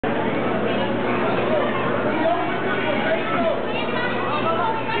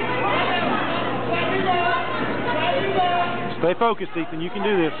Stay focused, Ethan. You can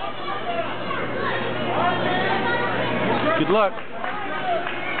do this. Good luck.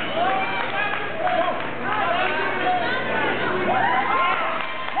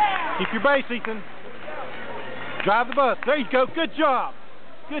 Keep your base, Ethan. Drive the bus. There you go. Good job.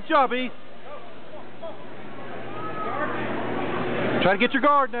 Good job, Ethan. Try to get your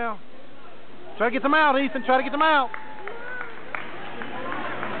guard now. Try to get them out, Ethan. Try to get them out.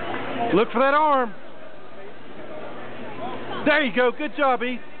 Look for that arm. There you go. Good job,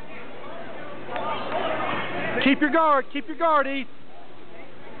 Ethan. Keep your guard. Keep your guard, Ethan.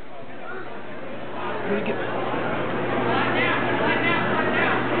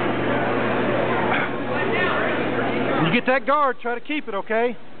 You get that guard, try to keep it,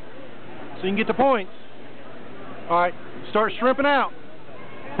 okay? So you can get the points. All right, start shrimping out.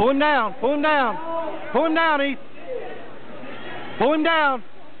 Pull him down, pull him down. Pull him down, Ethan. Pull him down.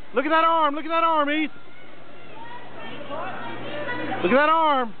 Look at that arm, Ethan. Look at that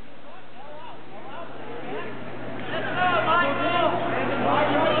arm.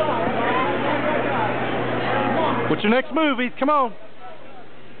 What's your next move, Ethan? Come on.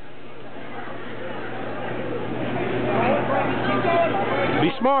 Be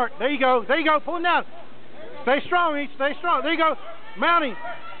smart. There you go. There you go. Pull him down. Stay strong, Ethan. Stay strong. There you go. Mounting.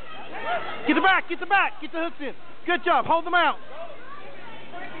 Get the back. Get the back. Get the hooks in. Good job. Hold them out.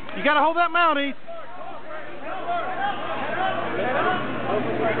 You got to hold that mount, Ethan.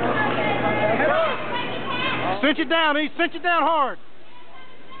 Cinch it down, Ethan. Cinch it down hard.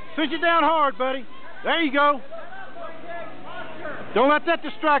 Cinch it down hard, buddy. There you go. Don't let that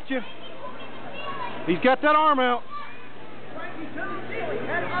distract you. He's got that arm out. He's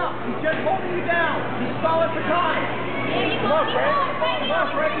just holding you down. He's solid for time. Come on, Frank. Come on,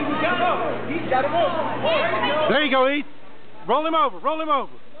 Frankie. He's got to move. He's got to move. There you go, Ethan. Roll him over. Roll him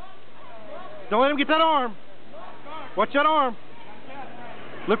over. Don't let him get that arm. Watch that arm.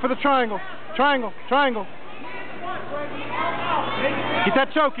 Look for the triangle. Triangle. Triangle. Get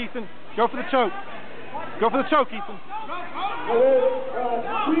that choke, Ethan. Go for the choke. Go for the choke, Ethan.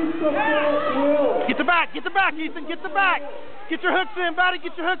 Get the back. Get the back, Ethan. Get the back. Get your hooks in, buddy.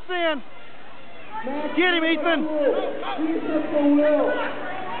 Get your hooks in. Get him, Ethan.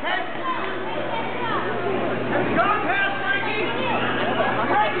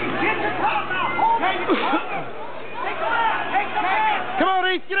 Come on,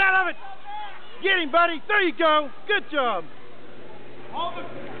 Ethan. Get out of it. Get him, buddy. There you go. Good job.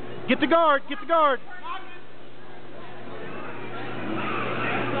 Get the guard. Get the guard.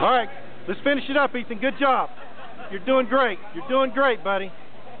 All right. Let's finish it up, Ethan. Good job. You're doing great. You're doing great, buddy.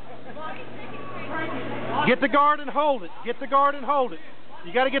 Get the guard and hold it. Get the guard and hold it.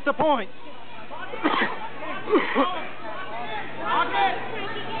 You got to get the points.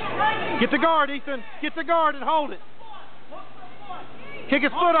 Get the guard, Ethan. Get the guard and hold it. Kick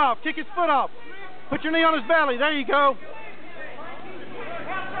his foot off. Kick his foot off. Put your knee on his belly. There you go.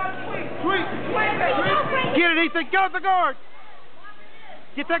 Get it, Ethan. Go with the guard.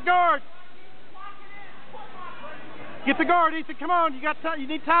 Get that guard. Get the guard, Ethan. Come on. You got time. You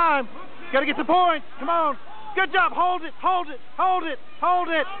need time. You got to get the points. Come on. Good job. Hold it. Hold it. Hold it. Hold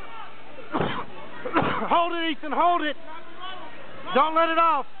it. Hold it, Ethan. Hold it. Don't let it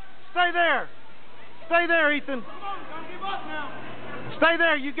off. Stay there. Stay there, Ethan. Stay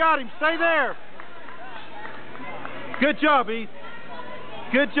there. You got him. Stay there. Good job, Ethan.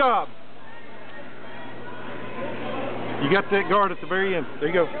 Good job. You got that guard at the very end. There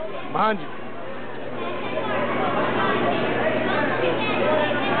you go. Behind you.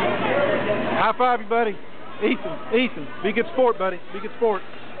 High five you, buddy. Ethan, be a good sport, buddy. Be a good sport.